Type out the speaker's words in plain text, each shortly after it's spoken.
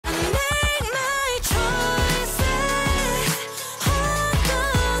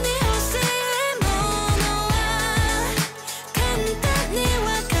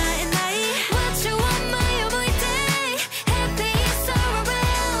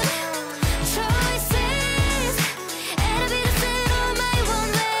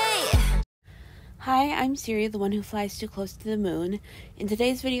I'm Siri, the one who flies too close to the moon. In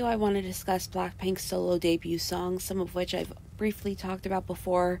today's video, I want to discuss Blackpink's solo debut songs, some of which I've briefly talked about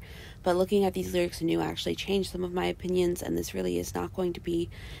before, but looking at these lyrics anew actually changed some of my opinions, and this really is not going to be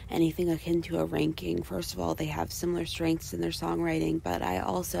anything akin to a ranking. First of all, they have similar strengths in their songwriting, but I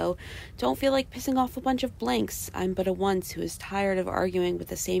also don't feel like pissing off a bunch of blanks. I'm but a once who is tired of arguing with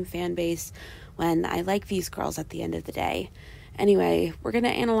the same fan base when I like these girls at the end of the day. Anyway, we're going to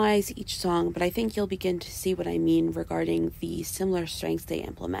analyze each song, but I think you'll begin to see what I mean regarding the similar strengths they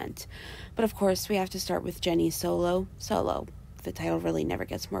implement. But of course, we have to start with Jennie's Solo. The title really never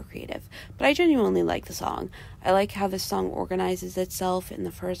gets more creative, but I genuinely like the song. I like how this song organizes itself. In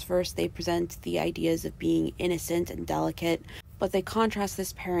the first verse, they present the ideas of being innocent and delicate, but they contrast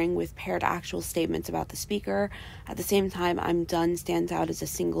this pairing with paired actual statements about the speaker. At the same time, I'm Done stands out as a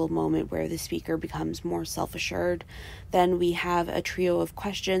single moment where the speaker becomes more self-assured. Then we have a trio of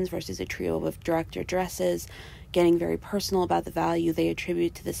questions versus a trio of direct addresses, getting very personal about the value they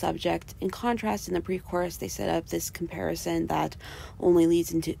attribute to the subject. In contrast, in the pre-chorus, they set up this comparison that only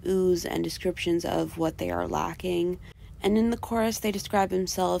leads into oohs and descriptions of what they are lacking. And in the chorus, they describe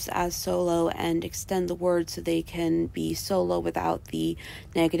themselves as solo and extend the words so they can be solo without the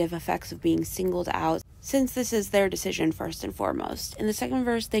negative effects of being singled out, since this is their decision first and foremost. In the second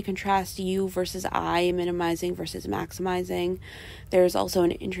verse, they contrast you versus I, minimizing versus maximizing. There's also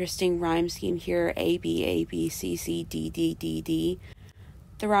an interesting rhyme scheme here, A, B, A, B, C, C, D, D, D, D.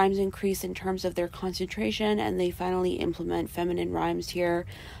 The rhymes increase in terms of their concentration, and they finally implement feminine rhymes here.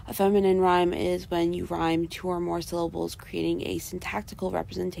 A feminine rhyme is when you rhyme two or more syllables, creating a syntactical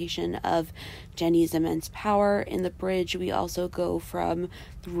representation of Jennie's immense power. In the bridge, we also go from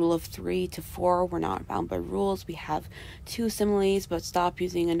the rule of 3 to 4. We're not bound by rules. We have two similes, but stop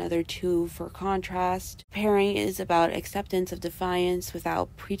using another two for contrast. Pairing is about acceptance of defiance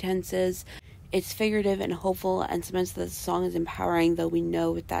without pretenses. It's figurative and hopeful and cements that the song is empowering, though we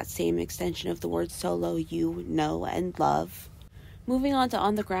know with that same extension of the word solo, you know and love. Moving on to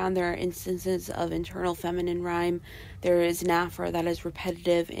On the Ground, there are instances of internal feminine rhyme. There is an aphora that is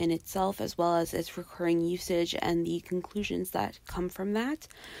repetitive in itself, as well as its recurring usage and the conclusions that come from that.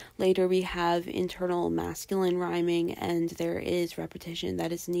 Later we have internal masculine rhyming, and there is repetition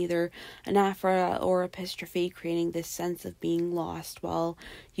that is neither an aphora or epistrophe, creating this sense of being lost while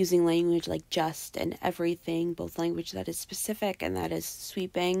using language like just and everything, both language that is specific and that is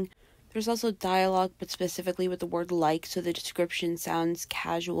sweeping. There's also dialogue, but specifically with the word like, so the description sounds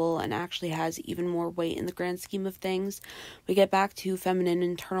casual and actually has even more weight in the grand scheme of things. We get back to feminine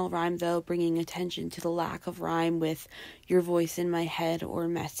internal rhyme, though, bringing attention to the lack of rhyme with your voice in my head or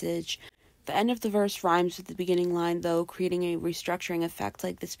message. The end of the verse rhymes with the beginning line, though, creating a restructuring effect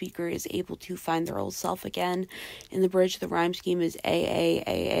like the speaker is able to find their old self again. In the bridge, the rhyme scheme is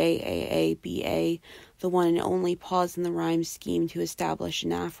A, B, A, the one and only pause in the rhyme scheme to establish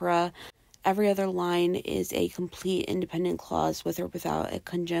an aphora. Every other line is a complete independent clause with or without a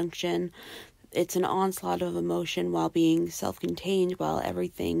conjunction. It's an onslaught of emotion while being self-contained, while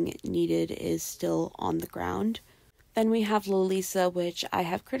everything needed is still on the ground. Then we have Lalisa, which I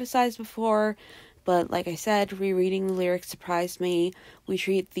have criticized before, but like I said, rereading the lyrics surprised me. We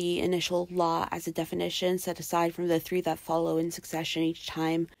treat the initial la as a definition set aside from the three that follow in succession each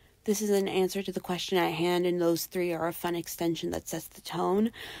time. This is an answer to the question at hand, and those three are a fun extension that sets the tone.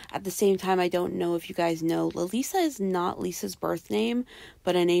 At the same time, I don't know if you guys know, Lalisa is not Lisa's birth name,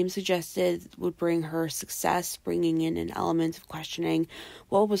 but a name suggested would bring her success, bringing in an element of questioning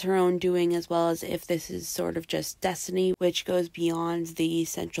what was her own doing, as well as if this is sort of just destiny, which goes beyond the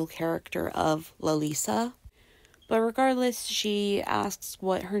central character of Lalisa. But regardless, she asks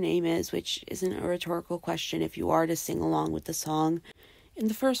what her name is, which isn't a rhetorical question if you are to sing along with the song. In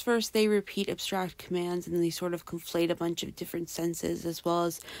the first verse, they repeat abstract commands and they sort of conflate a bunch of different senses, as well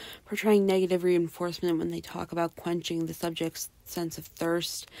as portraying negative reinforcement when they talk about quenching the subject's sense of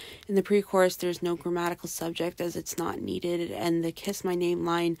thirst. In the pre-chorus, there's no grammatical subject as it's not needed, and the Kiss My Name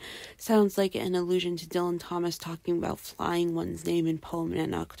line sounds like an allusion to Dylan Thomas talking about flying one's name in poem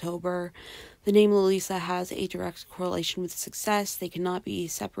in October. The name Lalisa has a direct correlation with success. They cannot be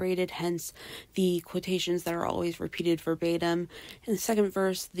separated, hence the quotations that are always repeated verbatim. In the second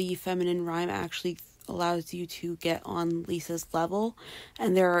verse, the feminine rhyme actually allows you to get on Lisa's level,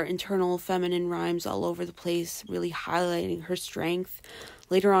 and there are internal feminine rhymes all over the place, really highlighting her strength.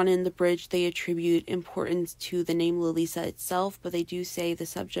 Later on in the bridge, they attribute importance to the name Lalisa itself, but they do say the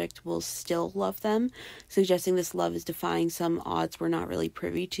subject will still love them, suggesting this love is defying some odds we're not really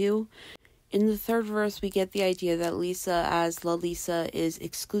privy to. In the third verse, we get the idea that Lisa as Lalisa is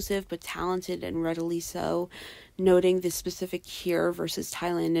exclusive but talented and readily so, noting the specific here versus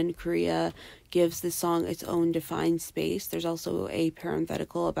Thailand and Korea gives the song its own defined space. There's also a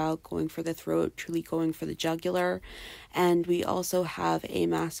parenthetical about going for the throat, truly going for the jugular, and we also have a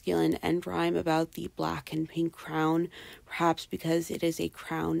masculine end rhyme about the black and pink crown, perhaps because it is a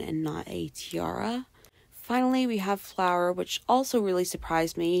crown and not a tiara. Finally, we have Flower, which also really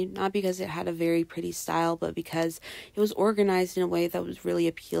surprised me, not because it had a very pretty style, but because it was organized in a way that was really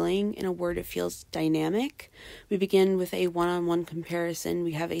appealing. In a word, it feels dynamic. We begin with a one-on-one comparison.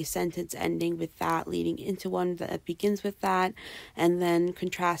 We have a sentence ending with that, leading into one that begins with that, and then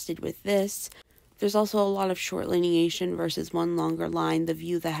contrasted with this. There's also a lot of short lineation versus one longer line, the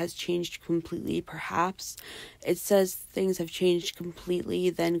view that has changed completely, perhaps. It says things have changed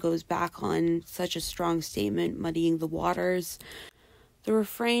completely, then goes back on such a strong statement, muddying the waters. The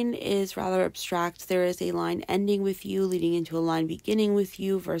refrain is rather abstract. There is a line ending with you, leading into a line beginning with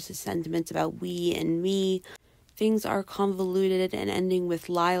you, versus sentiments about we and me. Things are convoluted, and ending with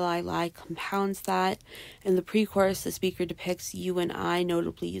lie compounds that. In the pre-chorus, the speaker depicts you and I,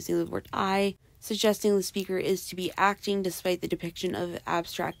 notably using the word I, suggesting the speaker is to be acting despite the depiction of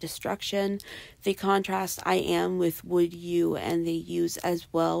abstract destruction. They contrast I am with would you, and they use as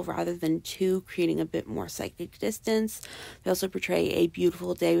well rather than to, creating a bit more psychic distance. They also portray a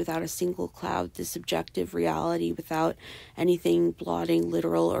beautiful day without a single cloud, the subjective reality without anything blotting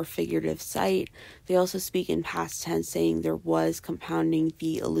literal or figurative sight. They also speak in past tense, saying there was, compounding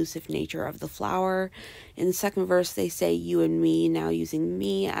the elusive nature of the flower. In the second verse, they say you and me, now using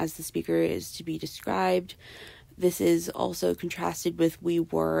me as the speaker is to be described. This is also contrasted with we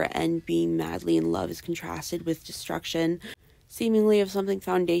were, and being madly in love is contrasted with destruction, seemingly of something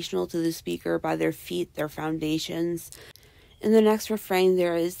foundational to the speaker by their feet, their foundations. In the next refrain,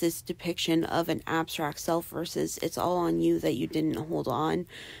 there is this depiction of an abstract self versus it's all on you that you didn't hold on,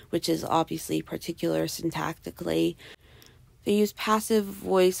 which is obviously particular syntactically. They use passive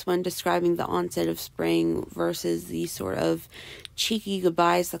voice when describing the onset of spring versus the sort of cheeky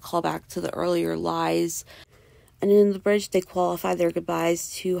goodbyes that call back to the earlier lies. And in the bridge, they qualify their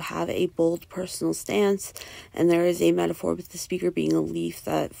goodbyes to have a bold personal stance, and there is a metaphor with the speaker being a leaf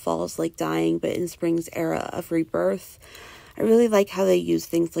that falls like dying, but in spring's era of rebirth. I really like how they use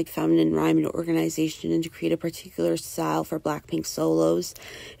things like feminine rhyme and organization and to create a particular style for Blackpink solos.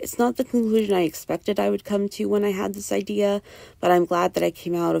 It's not the conclusion I expected I would come to when I had this idea, but I'm glad that I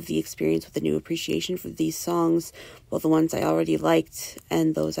came out of the experience with a new appreciation for these songs, both the ones I already liked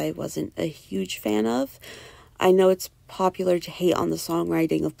and those I wasn't a huge fan of. I know it's popular to hate on the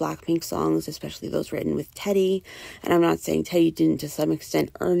songwriting of Blackpink songs, especially those written with Teddy, and I'm not saying Teddy didn't to some extent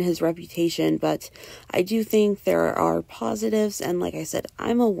earn his reputation, but I do think there are positives, and like I said,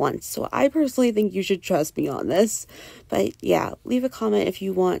 I'm a once, so I personally think you should trust me on this. But yeah, leave a comment if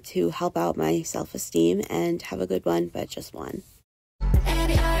you want to help out my self-esteem, and have a good one, but just one.